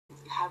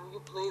have you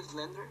played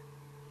Slender?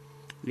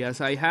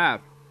 Yes, I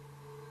have.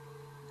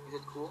 Is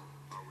it cool?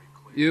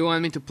 You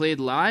want me to play it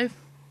live?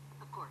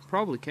 Of course.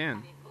 Probably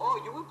can.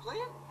 Oh, you will play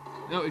it?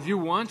 No, if you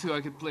want to,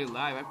 I could play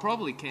live. I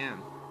probably can.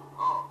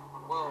 Oh,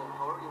 well,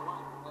 however you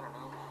want. I don't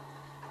know.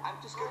 I'm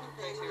too scared to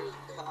play here.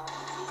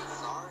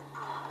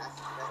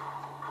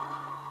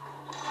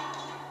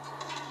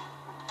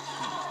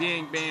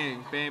 Bang,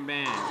 bang, bang,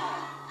 bang.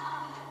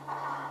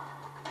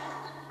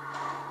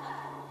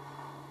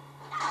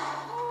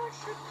 Oh,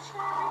 shit,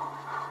 sorry.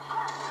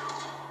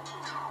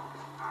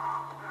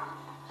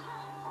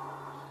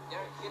 They're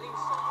killing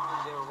someone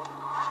in there.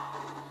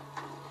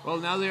 What? Well,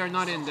 now they are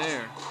not in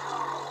there.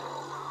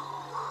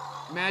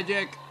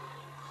 Magic.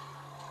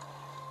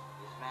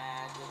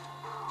 Magic.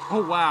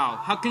 Oh, wow.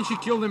 How can she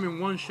kill them in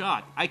one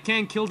shot? I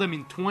can't kill them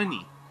in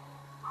 20.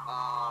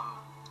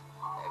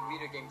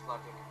 Video game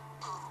logic.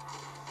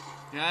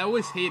 Yeah, I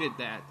always hated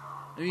that.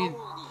 I mean,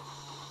 Holy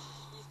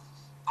shit.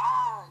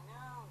 Ah,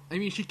 no. I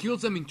mean, she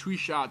kills them in 3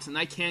 shots, and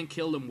I can't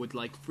kill them with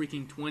like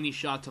freaking 20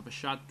 shots of a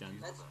shotgun.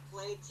 Let's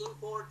play Team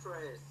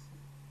Fortress.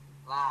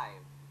 Live.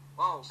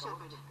 Whoa,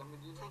 Shepard, can we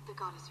do that? thank the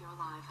goddess you're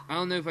alive. I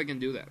don't know if I can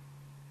do that.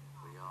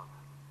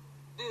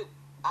 Dude,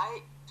 I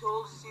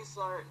told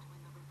Caesar,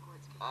 When the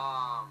reports came,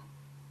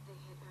 they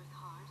hit Earth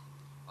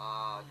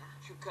hard.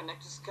 to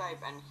connect to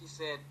Skype, and he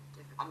said,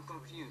 I'm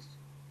confused.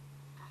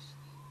 Ashley,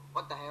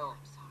 What the hell?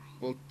 I'm sorry.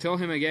 Well, tell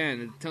him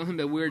again. Tell him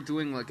that we're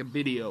doing like a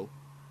video.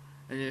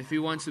 And if he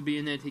wants to be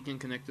in it, he can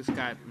connect to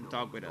Skype and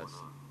talk with us.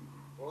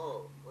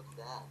 Whoa, what's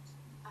that?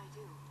 I do.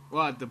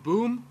 What, the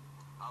boom?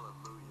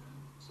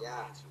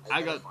 Yeah,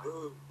 I got-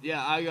 Ooh,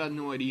 Yeah, I got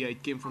no idea.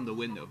 It came from the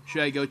window.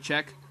 Should I go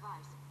check?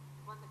 Device,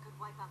 one that could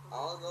wipe out the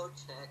I'll go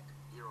check.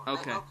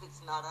 Okay. I hope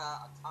it's not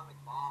a atomic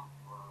bomb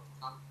or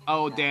something.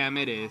 Oh, like that. damn,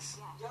 it is.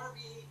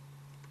 Jarby!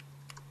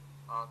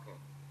 Okay.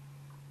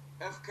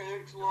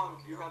 FK too long,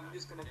 you have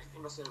disconnected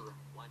from the server.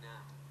 Why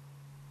not?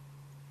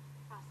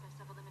 Process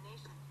of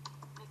elimination,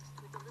 mixed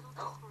with a little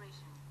Oh.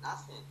 desperation.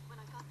 Nothing. When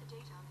I got the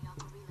data on the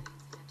Alpha Relay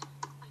incident,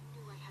 I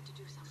knew I had to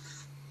do something.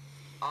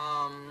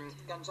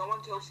 Can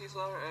someone tell Caesar,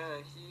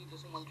 he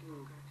doesn't want to...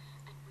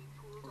 And we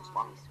pooled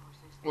Respond. our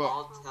resources.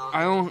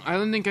 Well, I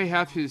don't think I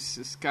have his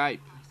Skype.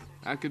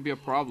 That could be a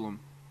problem.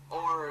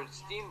 Or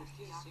Steam,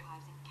 The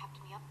archives and kept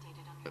me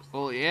updated on your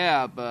Well,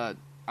 yeah, but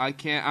I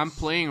can't. I'm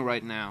playing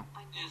right now.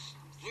 I know Just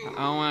from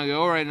I don't want to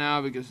go right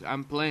now because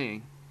I'm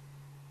playing.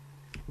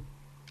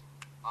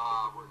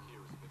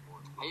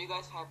 Are you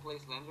guys have played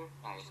Slender?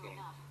 Nah, just True kidding.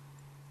 enough.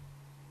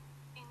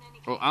 In any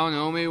Well, case, I don't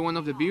know. Maybe one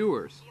of the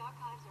viewers. the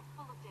archives are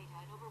full of data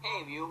and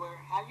Hey overwhelming. viewer,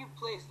 have you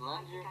played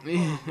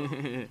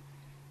Slender?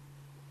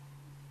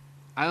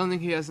 I don't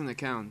think he has an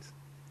account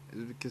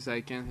because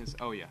I can't.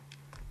 Oh yeah,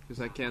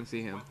 because I can't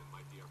see him.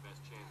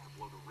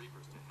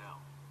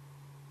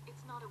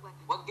 It's not a weapon.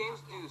 What games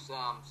do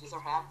Caesar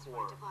have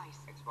for Device,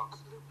 Xbox?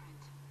 a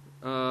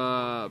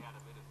blueprint.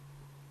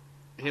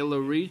 Halo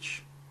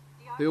Reach.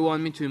 The Do you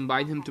want me to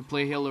invite him to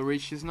play Halo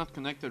Reach? He's not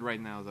connected right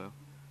now though.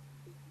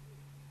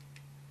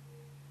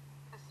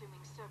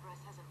 Assuming Cerberus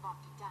hasn't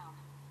locked it down,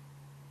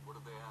 What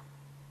do they have?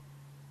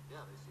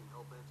 Yeah, they seem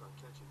hell bent on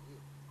catching you.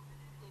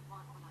 they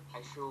want what I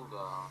I can. should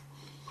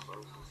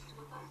close this.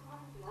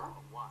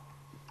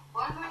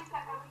 Why?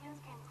 Cerberus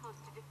came close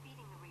to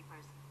defeating the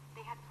Reapers.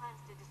 They had plans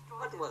to destroy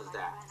What them, was but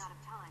that? ran out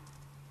of time.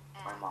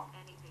 My mom.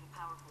 Anything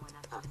powerful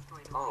enough to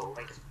destroy the Oh,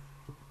 Reapers.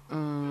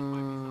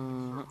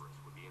 Cerberus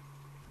would be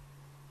interested in.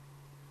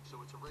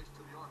 So it's a race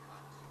to the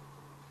archives.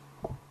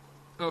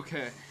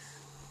 Okay.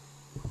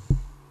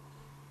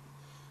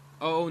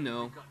 Oh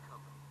no. Got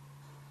company.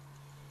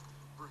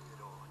 Bring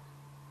it on.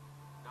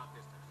 Not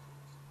this time.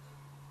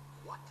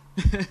 What?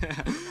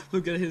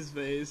 Look at his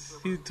face.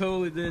 He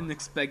totally didn't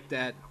expect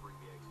that. Covering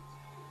the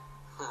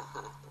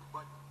exits.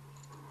 What?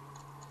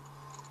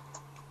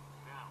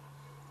 Now.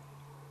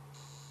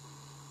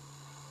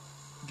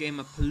 Game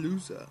of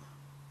Palooza.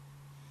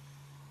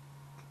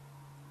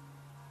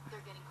 They're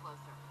getting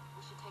closer.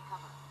 We should take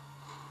cover.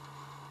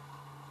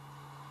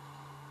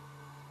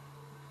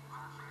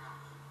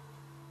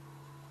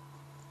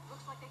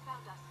 Looks like they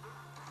found us.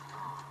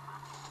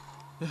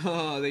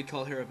 Oh, they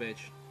call her a bitch.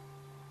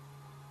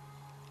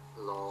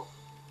 lol.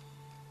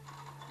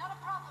 Not a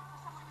problem for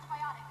someone with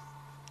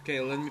biotics. Okay,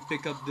 let me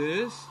pick up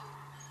this.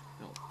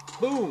 No.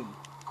 Boom!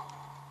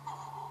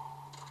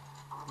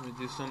 I'm gonna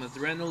do some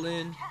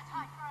adrenaline. Can't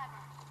hide forever.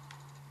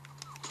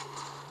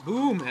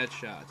 Boom!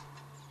 Headshot.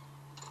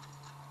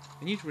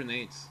 I need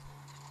grenades.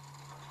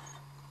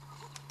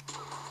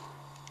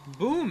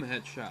 Boom!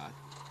 Headshot.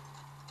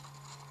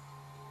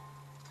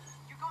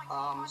 You're going to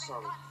I'm need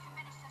sorry. guns to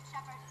finish this,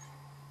 Shepard.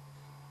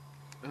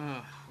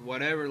 Ugh,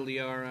 whatever,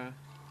 Liara.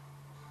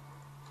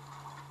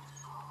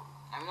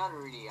 I'm not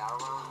really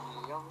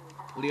Liara.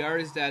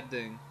 Liara is that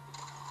thing.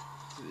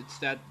 It's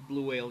that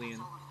blue alien.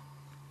 All of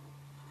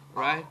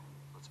them. Right?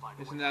 Let's find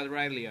a Isn't way. that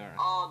right, Liara?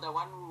 Oh, the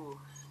one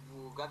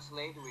who got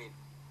slayed with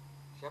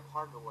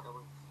Shepard or whatever.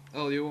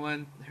 Oh, you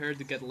want her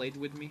to get laid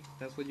with me?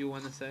 That's what you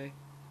want to say?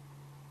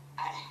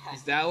 I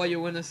Is that what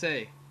you want to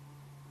say?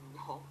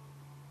 No.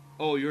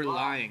 Oh, you're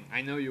lying.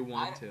 I know you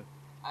want to.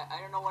 I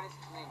don't know what is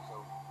his name,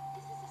 so.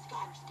 This is a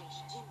scanner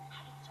station. Jim,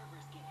 how did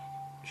Cerberus get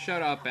in?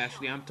 Shut up,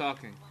 Ashley. I'm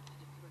talking. Wondered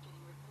if we were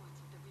getting reports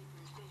of the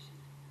Reaper station.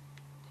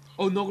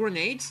 Oh, no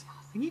grenades?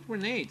 I need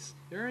grenades.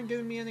 They aren't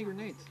giving me any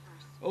grenades.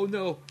 Oh,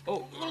 no.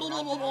 Oh.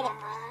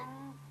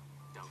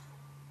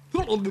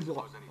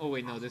 Oh,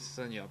 wait, no. This is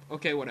setting you up.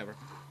 Okay, whatever.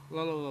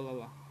 La la la la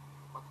la.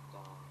 What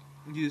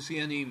the? Do you see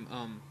any,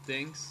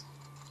 things?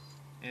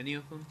 Any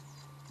of them?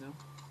 No?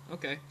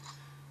 Okay.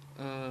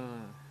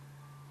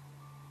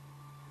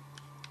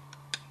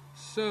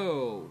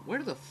 So,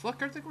 where the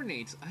fuck are the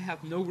grenades? I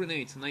have no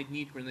grenades, and I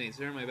need grenades.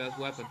 They're my best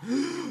weapon.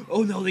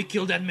 Oh no, they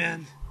killed that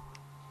man!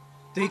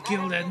 They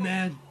killed that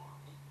man!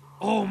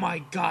 Oh my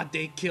god,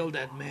 they killed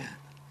that man!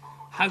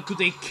 How could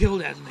they kill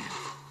that man?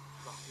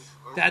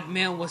 That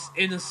man was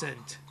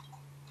innocent.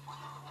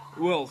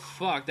 Well,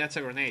 fuck, that's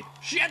a grenade.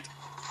 Shit!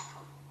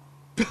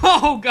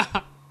 Oh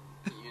god!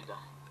 You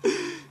die.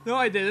 No,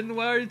 I didn't.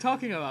 What are you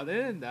talking about? I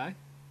didn't die.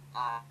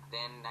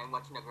 Then I'm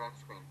watching the graph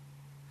screen.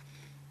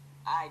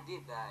 I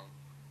did die.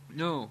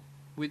 No,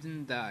 we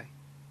didn't die.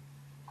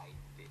 I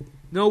did.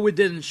 No, we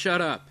didn't. Shut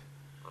up.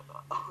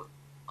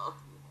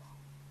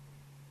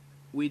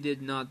 We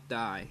did not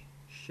die.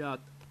 Shut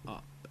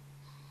up.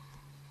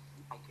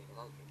 I get it,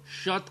 I get it.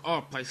 Shut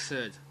up, I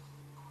said.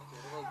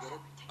 I get it.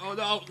 Oh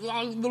no.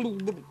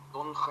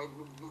 Don't hide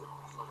me.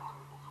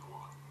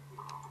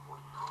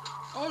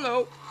 Oh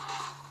no.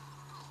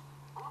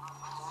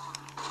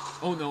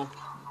 Oh no.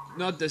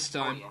 Not this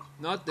time. Oh, yeah.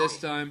 Not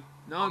this Oh, yeah. time.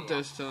 Not Oh, yeah.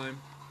 this time.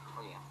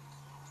 Oh yeah.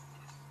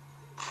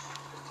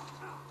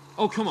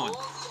 Oh, come on.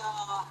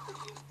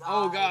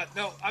 Oh god,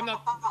 no, I'm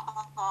not.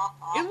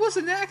 It was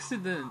an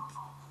accident.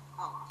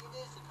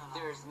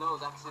 There's no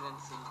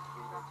accidents in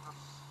Reaper.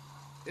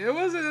 It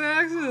was an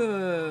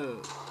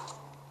accident.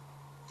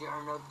 There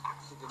are no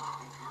accidents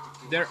in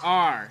Reaper. There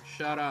are.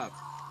 Shut up.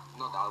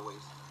 Not always.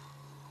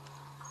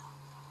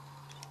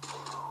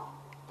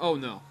 Oh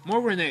no.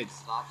 More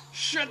grenades. Not.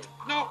 Shit.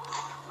 No.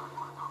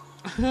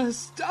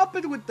 Stop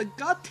it with the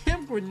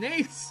goddamn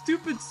grenades,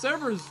 stupid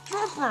Cerberus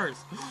troopers.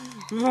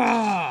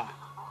 Ah.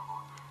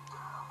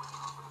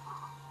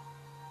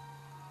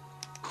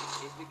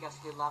 It's because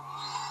he loves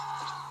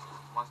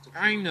you. Wants to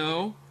kill I you.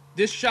 know.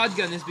 This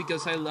shotgun is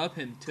because I love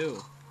him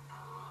too.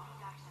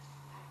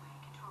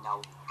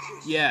 Now,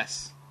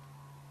 Yes.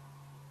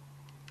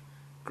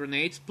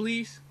 Grenades,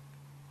 please?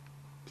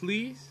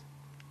 Please?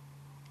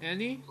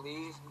 Any?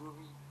 please,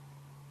 Ruby.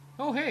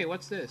 Oh, hey,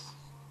 what's this?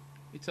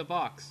 It's a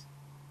box.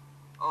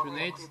 Oh,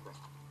 Grenades? yeah,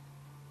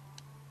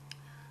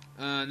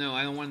 Reaper. No,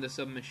 I don't want the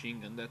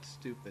submachine gun. That's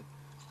stupid.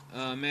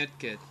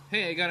 Medkit.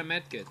 Hey, I got a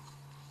medkit.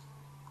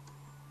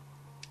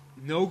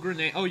 No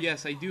grenade. Oh,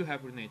 yes, I do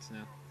have grenades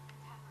now.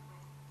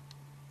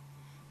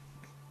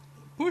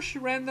 Push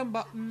random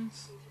buttons.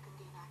 See if you can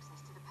gain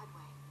access to the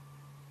pedway.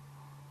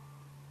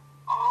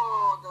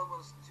 Oh, that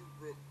was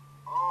stupid.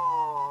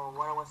 Oh,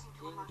 what I was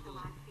To unlock the thinking.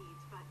 live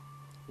feeds, but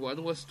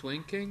What was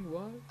twinking?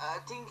 What?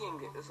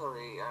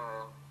 Sorry,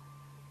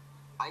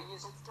 I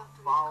used that stuff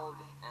through found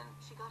the and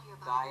she got here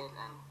about died a week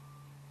and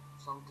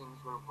ago. some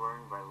things were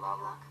burned by Any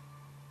lava. luck?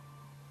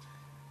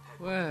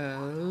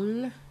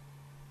 Well...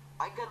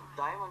 I got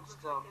diamond Looks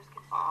stuff. like there's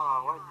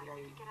confusion What nearby.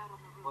 did We could get out on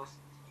the was roof.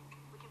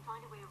 thinking? We can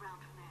find a way around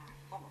from there.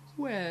 Damn it.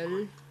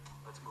 Well...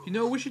 Let's move. You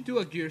know, we should do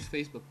a Gears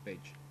Facebook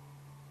page.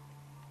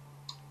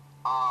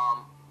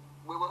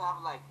 We will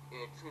have like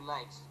 3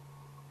 likes.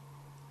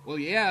 Well,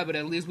 yeah, but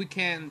at least we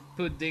can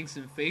put things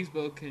in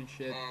Facebook and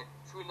shit.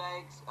 3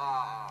 likes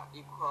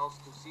equals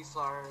to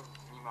Caesar,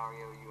 me,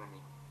 Mario, you, and me.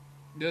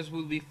 This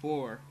will be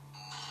 4.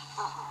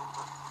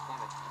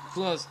 Damn it.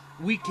 Plus,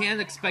 we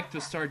can't expect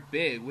to start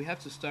big. We have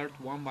to start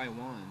one by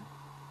one.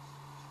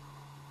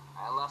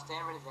 I lost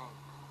everything.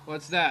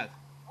 What's that?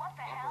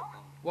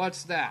 Everything.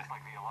 What's that?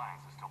 Like the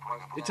Alliance is still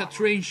putting up It's a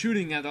train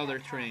shooting at other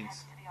trains.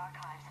 To the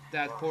archives.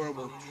 That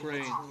horrible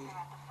train. They're at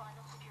the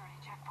final security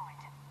checkpoint.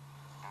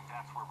 and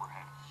that's where we're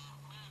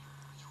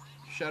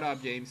headed. Shut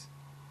up, James.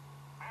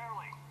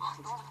 Barely.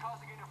 Storm's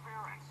causing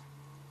interference.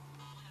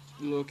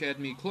 Look at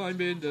me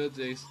climbing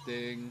this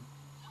thing.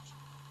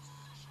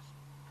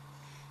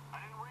 I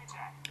didn't read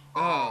that.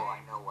 Oh, Oh, I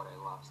know what I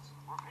lost.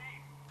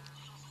 Repeat.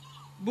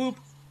 boop.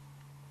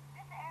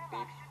 This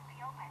airlock shouldn't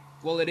be open.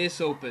 Well, it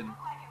is open. Like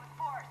it was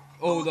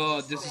forced.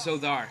 Oh, this is so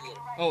dark.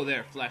 Oh,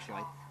 there,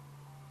 flashlight.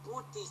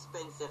 Put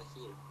dispenser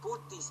here.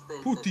 Put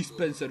dispenser Put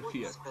dispenser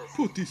here.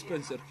 Put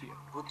dispenser here.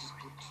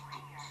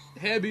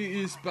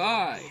 Heavy is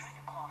by.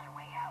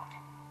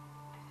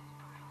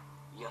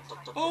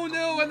 Oh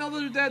no,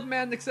 another dead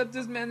man, except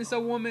this man is a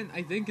woman.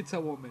 I think it's a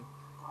woman.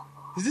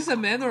 Is this a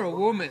man or a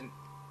woman?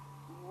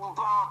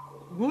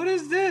 What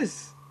is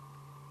this?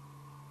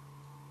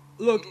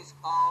 Look, It is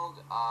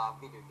called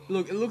video game.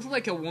 look, it looks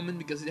like a woman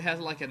because it has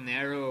like a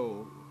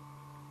narrow...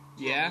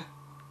 Yeah?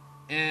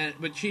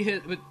 But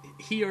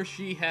he or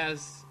she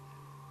has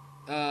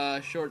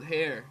short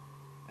hair.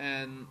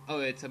 And, oh,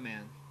 it's a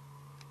man.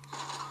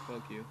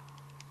 Fuck you.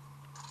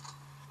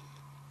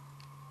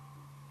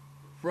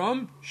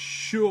 From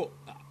Shoden.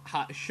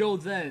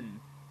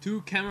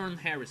 To Cameron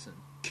Harrison.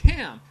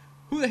 Cam!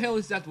 Who the hell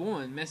is that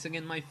woman messing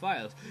in my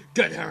files?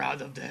 Get her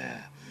out of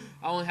there!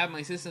 I won't have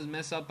my systems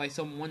messed up by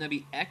some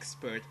wannabe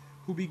expert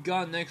who'll be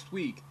gone next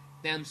week.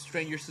 Damn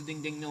strangers who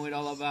think they know it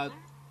all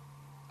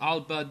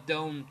but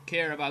don't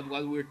care about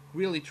what we're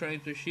really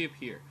trying to ship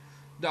here.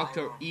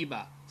 Dr.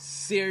 Iba,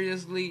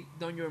 seriously?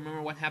 Don't you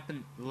remember what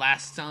happened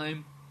last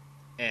time?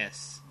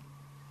 S.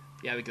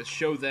 Yeah, because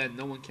show then,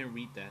 no one can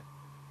read that.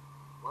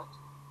 What?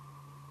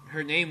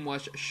 Her name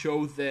was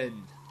Show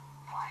Then.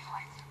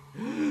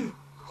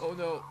 Oh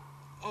no.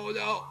 Oh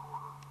no.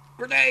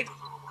 Grenade!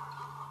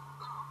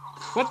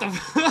 What the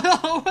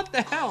what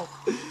the hell?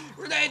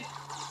 Grenade!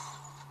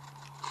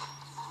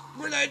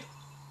 Grenade!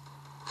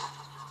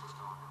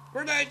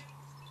 Grenade!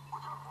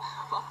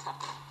 What the